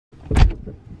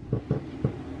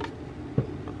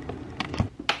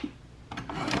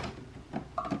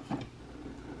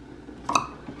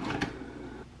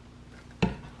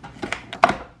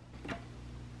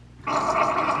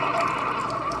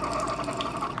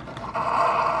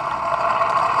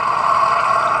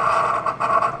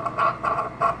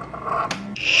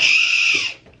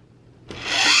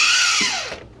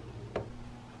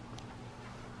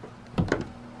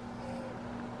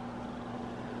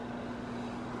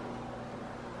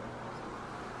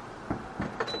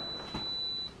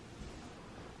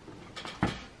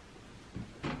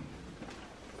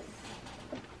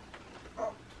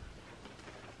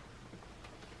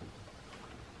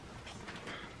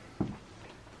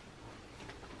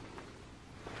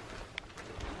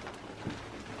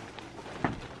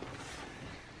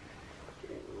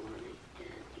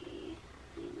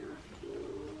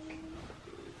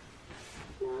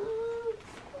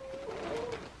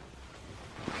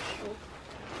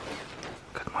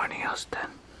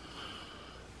Elston.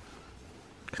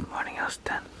 Good morning,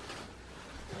 Elston.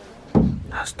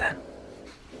 Elston.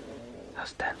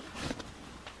 Elston.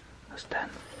 Elston.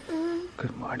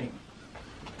 Good morning.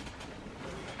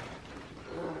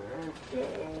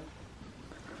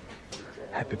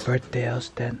 Happy birthday,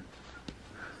 Elston.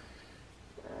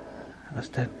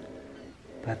 Elston,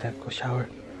 gotta go shower.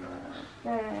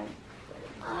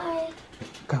 Hi.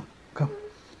 Come.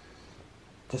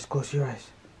 Just close your eyes.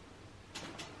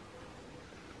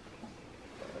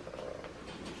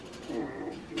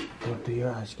 Don't do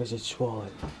your eyes because it's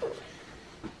swollen.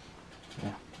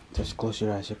 Yeah, just close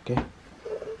your eyes, okay?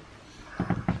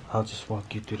 I'll just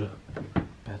walk you to the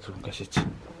bathroom because it's...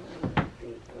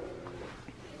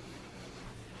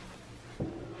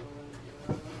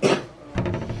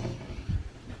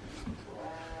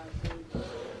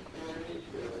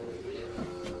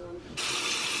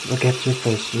 Look at your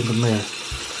face in the mirror.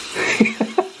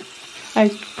 I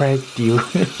pranked you.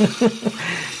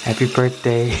 Happy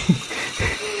birthday.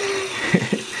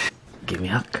 Give me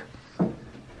a hug.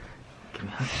 Give me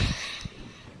a hug.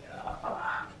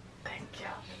 Thank you.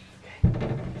 Okay.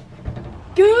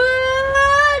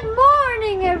 Good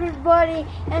morning, everybody.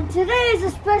 And today is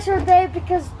a special day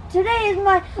because today is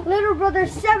my little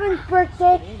brother's 7th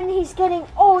birthday and he's getting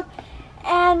old.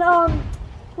 And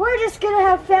we're just gonna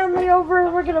have family over.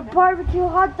 We're gonna barbecue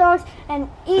hot dogs and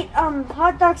eat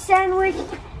hot dog sandwich.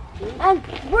 And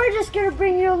we're just gonna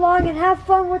bring you along and have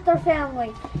fun with our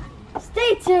family.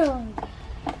 Stay tuned.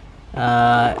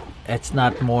 It's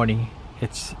not morning.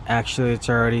 It's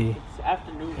already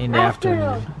in the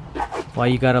afternoon. Why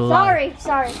you gotta lie?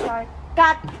 Sorry.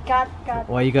 Got.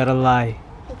 Why you gotta lie?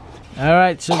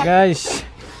 Alright, so guys,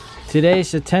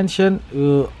 today's attention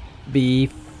will be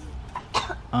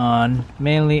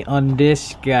mainly on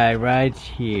this guy right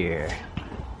here.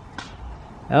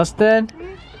 Elston,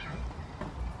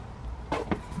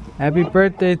 happy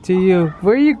birthday to you.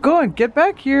 Where are you going? Get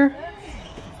back here.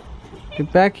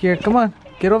 Get back here. Come on.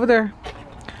 Get over there.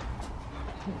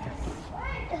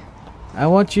 I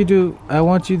want you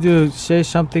to say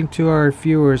something to our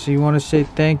viewers. You want to say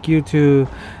thank you to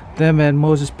them, and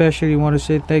most especially you want to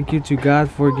say thank you to God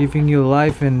for giving you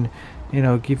life and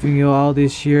giving you all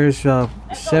these years,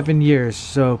 7 years.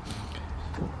 So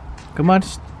come on.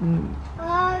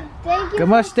 Thank you.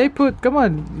 Come on, stay put. Come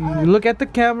on. Look at the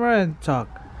camera and talk.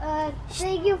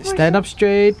 Thank you for stand up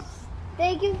straight.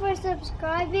 Thank you for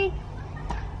subscribing,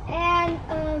 and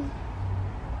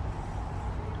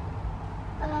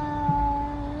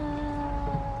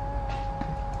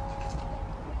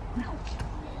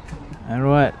and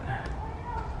what?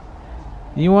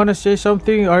 You want to say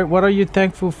something, or what are you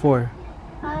thankful for?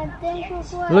 I'm thankful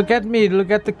for. Look at me.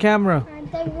 Look at the camera. I'm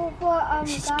thankful for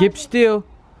Keep still.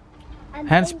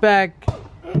 Hands back.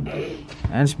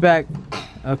 Hands back.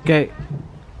 Okay.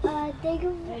 I'm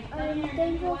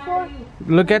thankful for.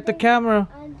 Look at the camera.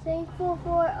 I'm thankful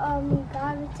for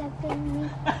God protecting me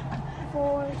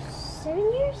for 7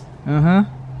 years.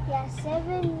 Yeah,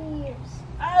 7 years.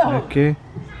 Okay.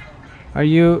 Are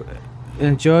you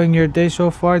enjoying your day so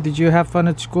far? Did you have fun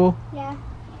at school? Yeah.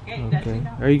 Okay.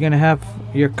 Are you gonna have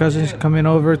your cousins coming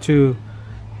over to,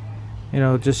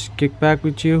 just kick back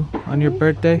with you on your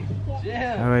birthday?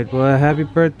 Yeah. All right. Well, happy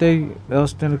birthday,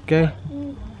 Elston. Okay.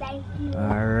 Thank you.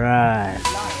 All right.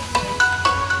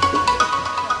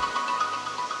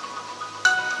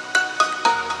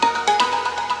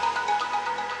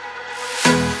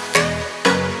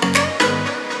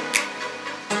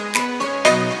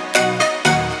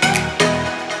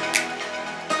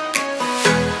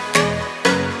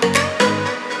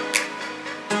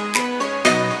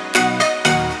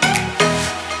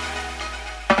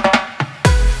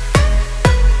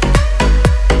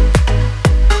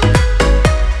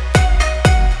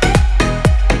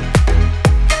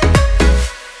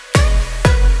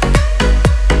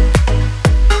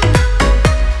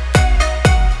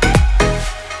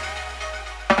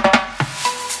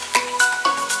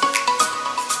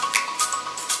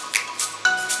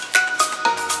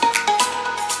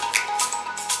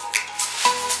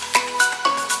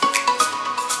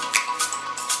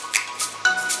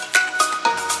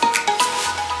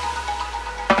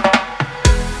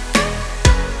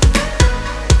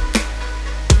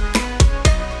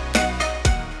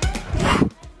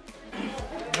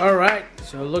 Alright,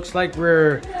 so it looks like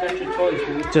we're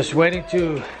just waiting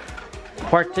to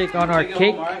partake on our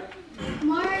cake.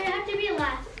 Mario, you have to be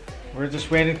last. We're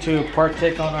just waiting to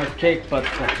partake on our cake, but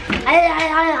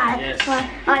Yes.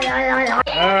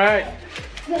 alright.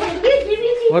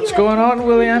 What's going on,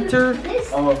 Willie Hunter?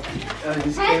 Just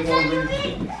came over,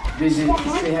 visit,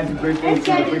 say happy birthday to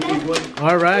the birthday boy.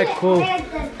 Alright, cool.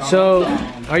 So,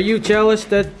 are you jealous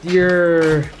that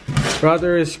your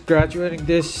brother is graduating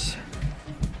this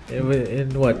in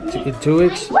what? In 2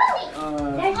 weeks? A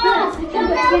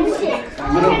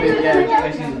little bit, yeah,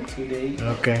 especially in 2 days.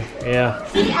 Okay, yeah.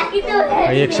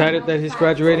 Are you excited that he's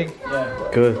graduating? Yeah.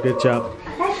 Good job.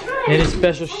 Any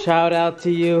special shout out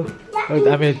to you?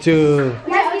 I mean, to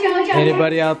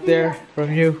anybody out there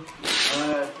from you?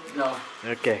 No.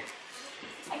 Okay.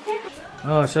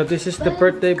 Oh, so this is the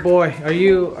birthday boy. Are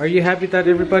you happy that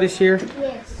everybody's here?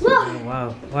 Yes. Oh,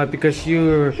 wow. Why? Because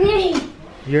you're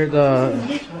the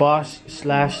boss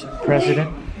 / president?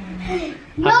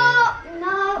 No.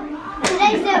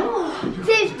 Today's the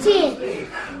 15th.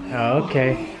 Oh,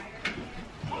 okay.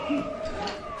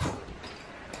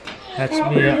 That's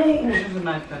Mia.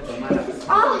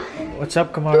 Oh, What's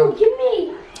up, Kamara? give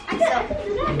me.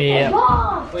 Mia.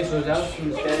 Ball. Wait, so that was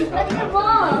from status That's the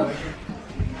ball.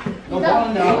 No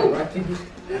ball, no. I think he's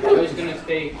gonna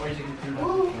stay. Or is he gonna come back?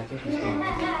 I think he's staying. You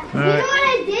know what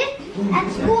I did at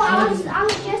school? I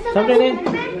was just about Something in?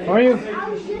 How are you? I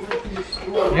was just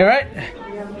You alright?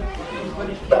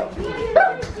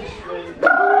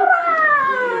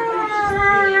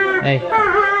 Hey,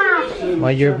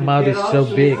 why your mouth is so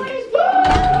big?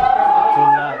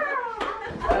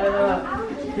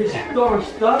 This door is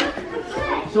stuck,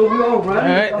 so we all run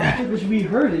Alright. because we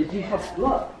heard it. You have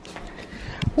blood.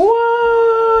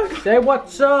 What? Say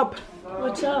what's up?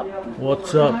 What's up?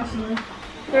 What's up?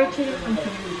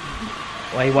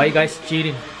 Why you guys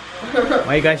cheating?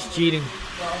 Why you guys cheating?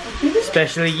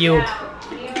 Especially you.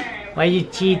 Why you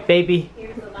cheat, baby?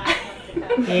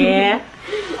 Yeah.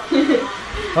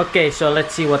 Okay, so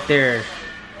let's see what they're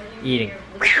eating.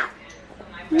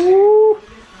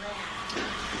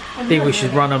 I think we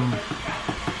should run them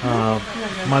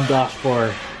montage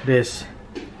for this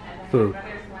food.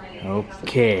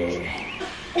 Okay.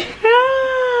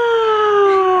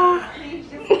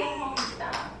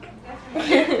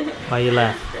 Why you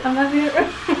laugh? I'm happy.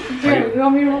 Jared, you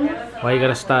want me to roll it? Why you got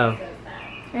a style?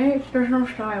 Hey, there's no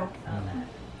style.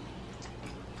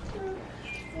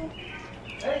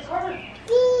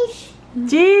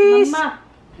 Jeez. Mama.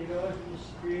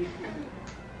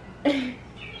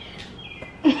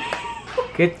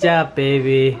 Good job,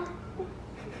 baby.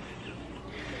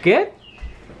 Good?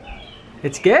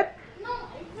 It's good?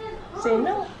 Say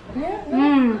no. Yeah.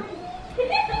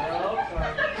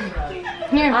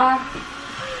 Here.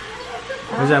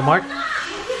 Was that Mark?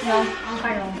 No, I'm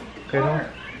fine. Okay, no?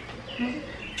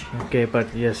 Okay,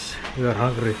 but yes, we are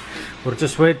hungry. We're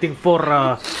just waiting for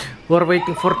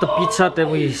the pizza, then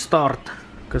we start.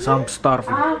 Cause I'm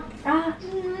starving.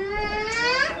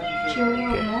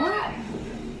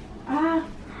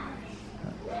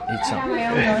 Eat some.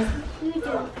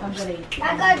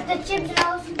 I got the chips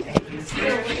nose.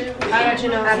 I got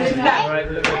your nose. Alright,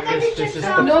 look at this. This is the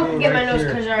Don't food forget my right nose here.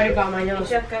 because I already got my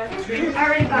nose. I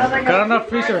already got my Got enough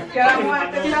freezer.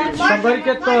 Somebody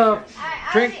get the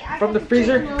drink from the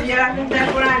freezer. Yeah, I think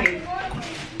that's what I need.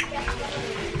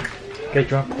 Get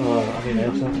drunk. I mean,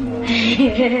 Elsa.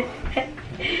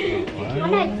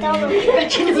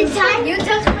 You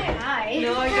touched my eye.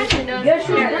 No, I got your nose. Guess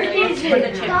whose birthday is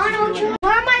it? Donald Trump.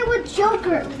 Why am I with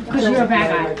Joker? Because you're a bad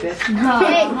guy.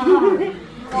 Hey.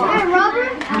 Hey,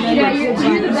 Robert? Yeah, you're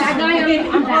the bad guy.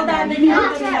 I'm bad guy.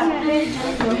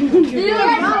 You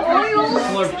like oil?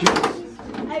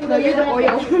 No, you're the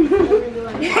oil.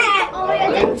 Oh, I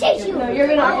didn't teach you. No, you're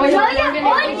gonna oil. No, You're you're gonna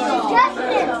orange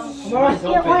justice.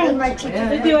 You're orange my chicken.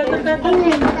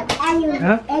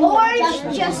 Huh? Orange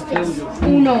justice.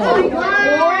 Uno.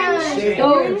 Orange.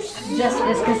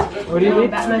 Justice, because What do you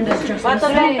need? Batman does justice.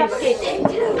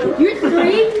 You're 3.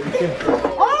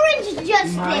 Orange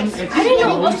justice. I didn't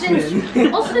know Austin's.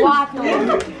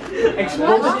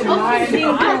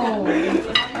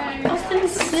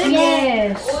 Austin's 6.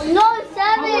 Yes. No,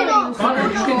 7.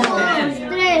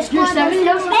 You're 7?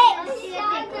 No, 8.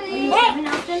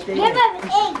 Give him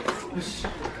 8.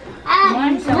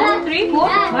 One, two, three, four,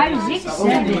 five, six,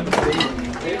 7.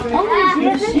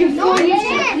 You 4,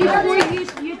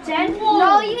 you 10.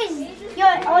 No,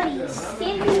 you're only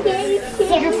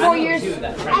 4 years.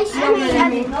 I should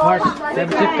have Mark,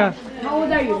 Temchika. How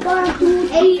old are you?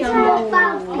 8. Are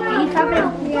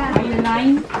you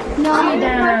 9? No,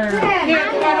 Here,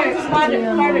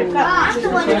 I'm the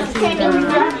one that's taking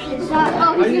directions. Oh,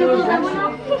 he's gonna put that one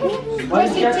up?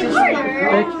 Where's your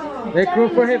Carter? Make room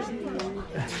for him.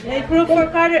 Hey, proof for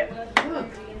Carter.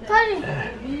 Carter.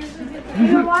 You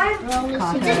know why?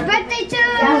 It's his birthday too!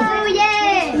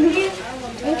 Yay!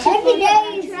 Every day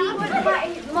you see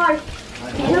Mark.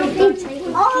 It's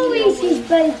always his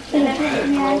birthday.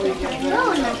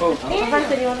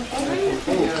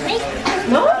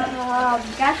 No, no.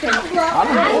 No,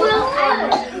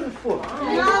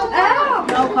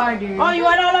 Carter. Oh, you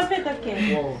want all of it?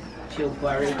 Okay. Whoa, chill,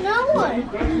 Barry. No one.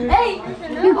 Hey,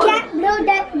 you can't blow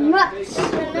that much.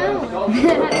 No.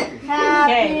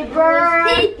 Happy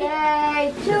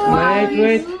birthday to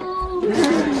Wait.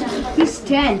 He's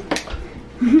 10.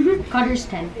 Carter's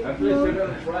 10.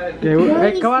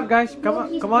 Okay, hey, come on, guys. Come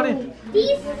on in.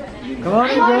 Come on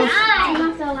in, girls.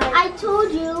 I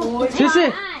told you.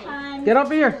 Sissy, get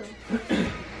up here.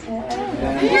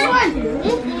 This one.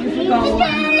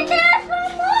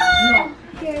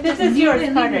 This is yours,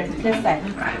 Carter. This side.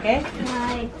 Okay?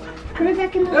 Put it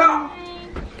back in the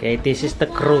Okay, this is the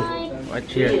crew.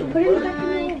 Watch here. Put it back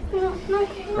in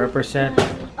the Represent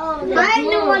I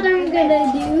know what I'm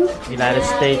gonna do. United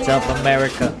States of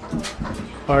America.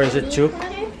 Or is it Chuk?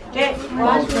 Okay.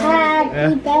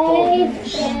 Happy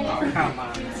birthday.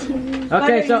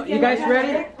 Okay, so you guys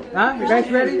ready? Huh? You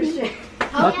guys ready?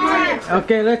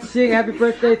 Okay, let's sing happy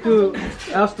birthday to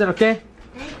Elston, okay?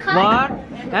 One,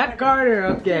 and Carter,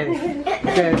 okay.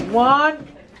 Okay, 1,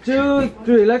 2,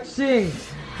 3, let's sing.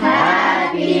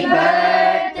 Happy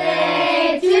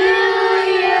birthday to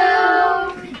you.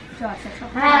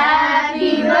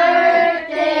 Happy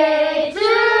birthday to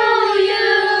you.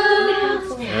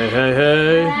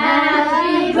 Hey.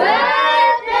 Happy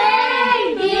birthday,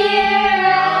 dear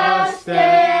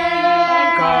Elston.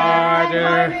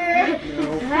 Carter.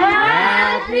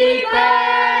 Happy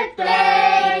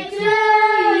birthday to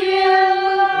you.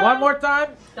 One more time.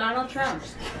 Donald Trump.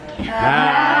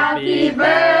 Happy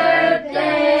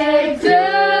birthday to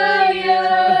you.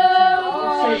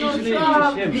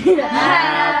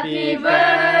 Happy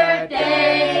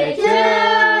birthday to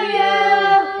you.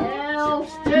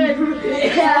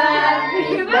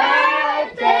 Happy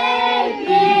birthday,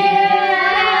 dear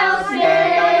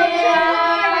Elston.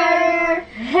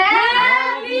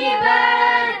 Happy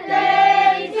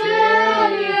birthday to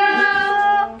you.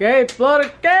 Okay, blow the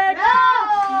cake.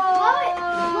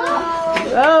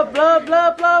 Oh, blow.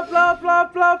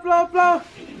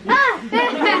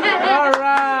 All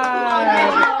right.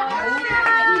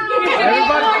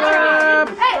 Everybody clap.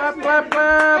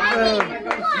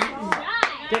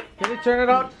 Can you turn it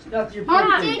on? That's your I'm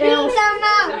birthday. taking some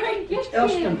out.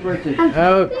 Elston's birthday.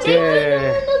 Okay.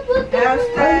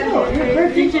 Elston,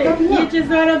 you just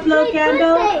want to blow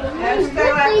candle?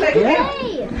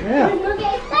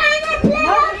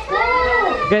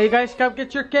 Okay, you guys come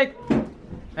get your cake.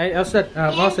 Hey, Elston,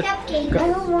 Elston.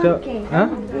 Huh?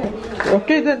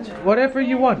 Okay, then whatever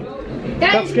you want.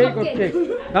 Cupcake or cake.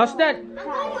 Elston.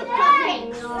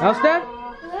 Elston.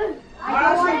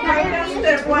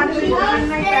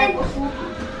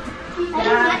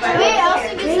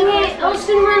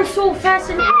 Elston runs so fast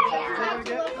and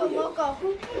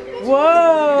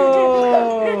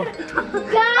Whoa.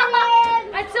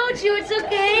 I told you it's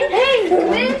okay.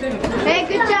 Hey,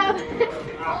 good job.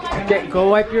 Okay, go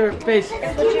wipe your face.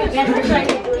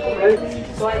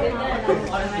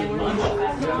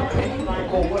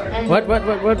 What?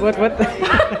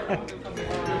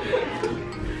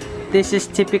 This is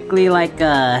typically like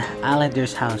a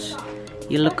Islander's house.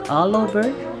 You look all over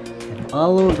and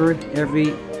all over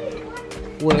everywhere.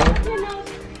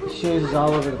 Shoes is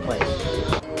all over the place.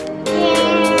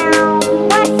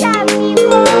 What's up,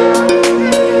 people?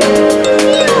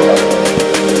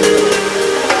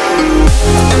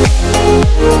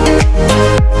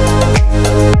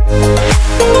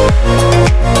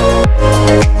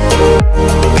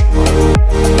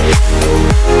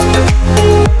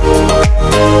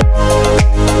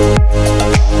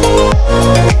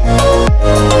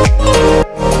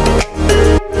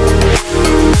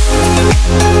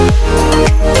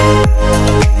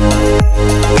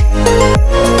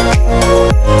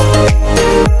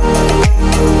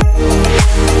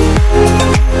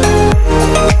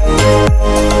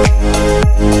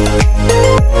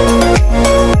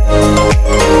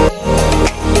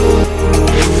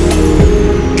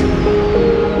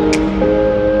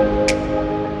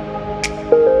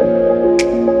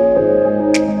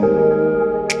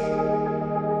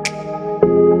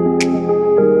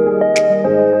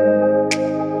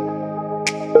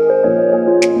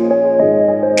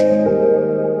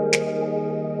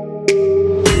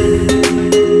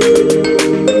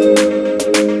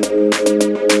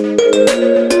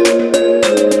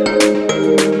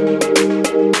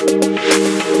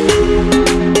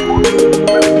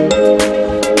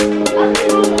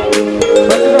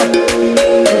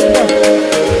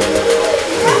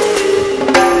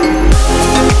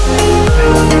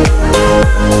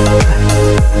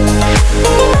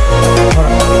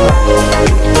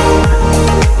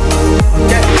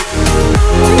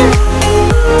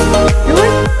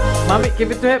 Mommy,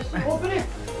 give it to him.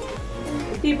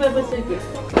 Steve, apa saja?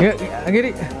 Yeah, I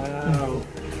get it.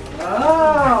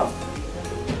 Oh.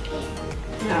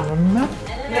 Ya,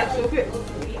 Sophie.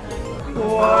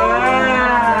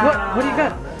 What do you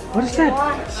got? What is that?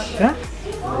 Huh?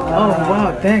 Oh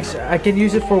wow, thanks. I can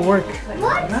use it for work.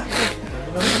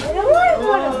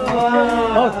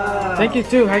 Oh, thank you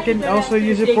too. I can also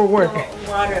use it for work.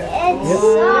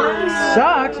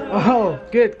 Socks? Oh,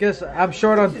 good, because I'm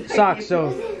short on socks, so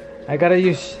I gotta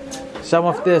use some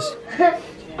of this.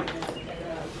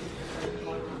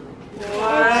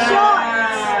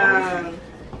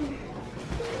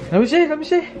 Let me see, let me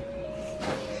see.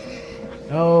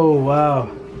 Oh,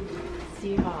 wow.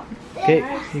 Okay,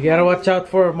 you gotta watch out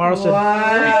for Marlson.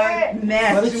 What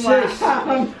mess. What does it say?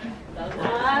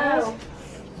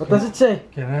 What does it say?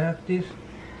 Can I have this?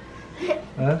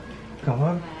 Huh? Come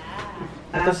on.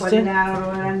 What does it say?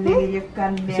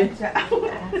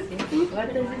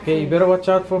 Okay, you better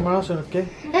watch out for Marlson, okay?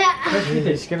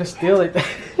 He's gonna steal it.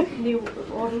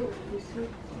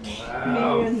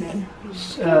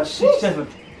 6, 7.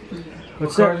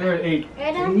 What's that? 8.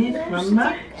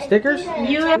 Stickers?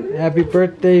 Happy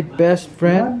birthday, best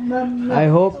friend. I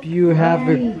hope you have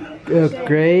a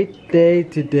great day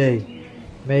today.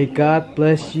 May God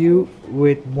bless you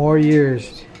with more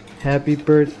years. Happy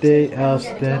birthday,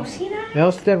 Elston.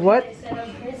 Elston what?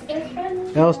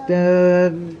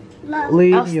 Elston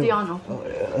Elstoniano.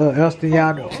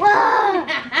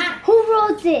 Who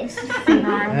wrote this?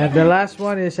 And the last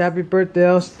one is happy birthday,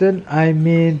 Elston. I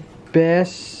mean,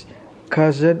 best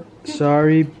cousin.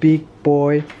 Sorry, big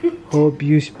boy. Hope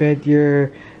you spent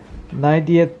your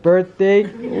 90th birthday.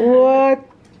 What?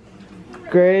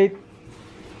 Great.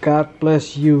 God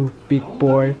bless you, big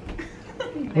boy.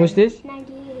 Who's this?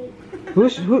 98.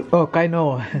 Who? Oh,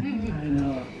 Kaino.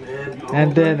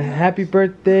 And then happy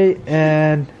birthday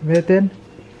and Mitten.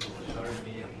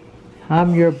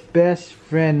 I'm your best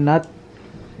friend, not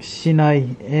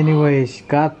Sinai. Anyways,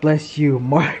 God bless you,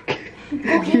 Mark.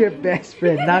 Your best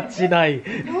friend, not Sinai.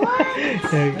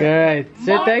 Alright,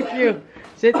 say thank you.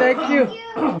 Say thank you.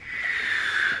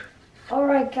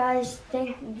 Alright guys,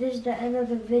 this is the end of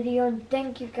the video, and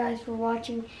thank you guys for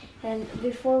watching. And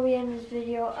before we end this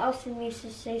video, Elston needs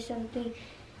to say something,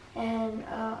 and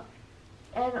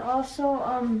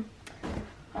also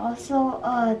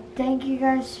thank you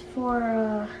guys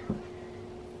for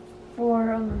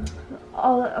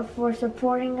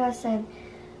supporting us, and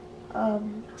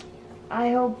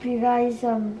I hope you guys,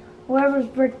 whoever's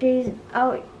birthday is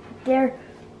out there,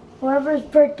 whoever's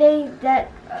birthday that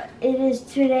it is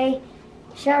today,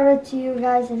 shout out to you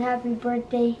guys and happy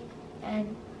birthday.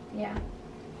 And yeah.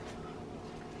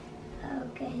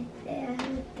 Okay,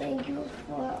 thank you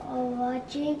for all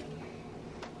watching.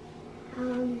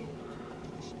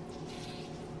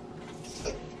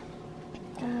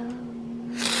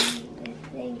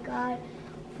 Thank God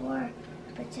for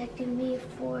protecting me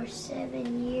for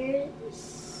 7 years.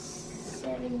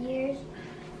 7 years.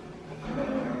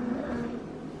 And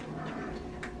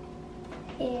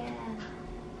yeah.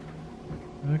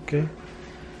 Okay.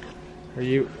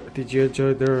 Did you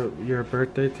enjoy your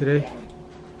birthday today?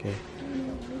 Okay.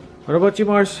 What about you,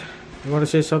 Mars? You want to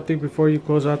say something before you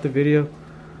close out the video?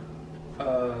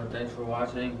 Thanks for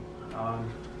watching. Don't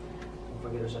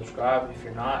forget to subscribe if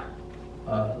you're not.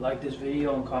 Like this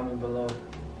video and comment below.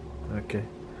 Okay.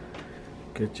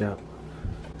 Good job.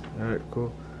 Alright,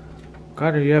 cool.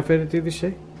 Connor, you have anything to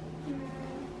say?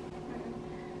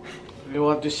 We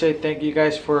want to say thank you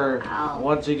guys for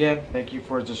once again. Thank you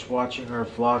for just watching our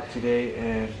vlog today,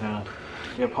 and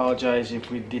we apologize if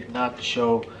we did not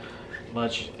show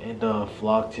much in the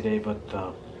vlog today, but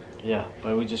yeah,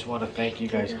 but we just want to thank you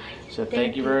guys. So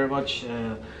thank you very much.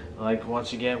 Like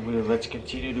once again, let's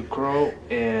continue to grow,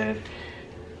 and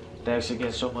thanks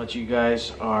again so much. You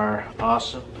guys are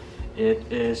awesome. It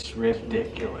is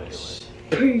ridiculous.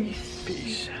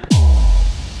 Peace.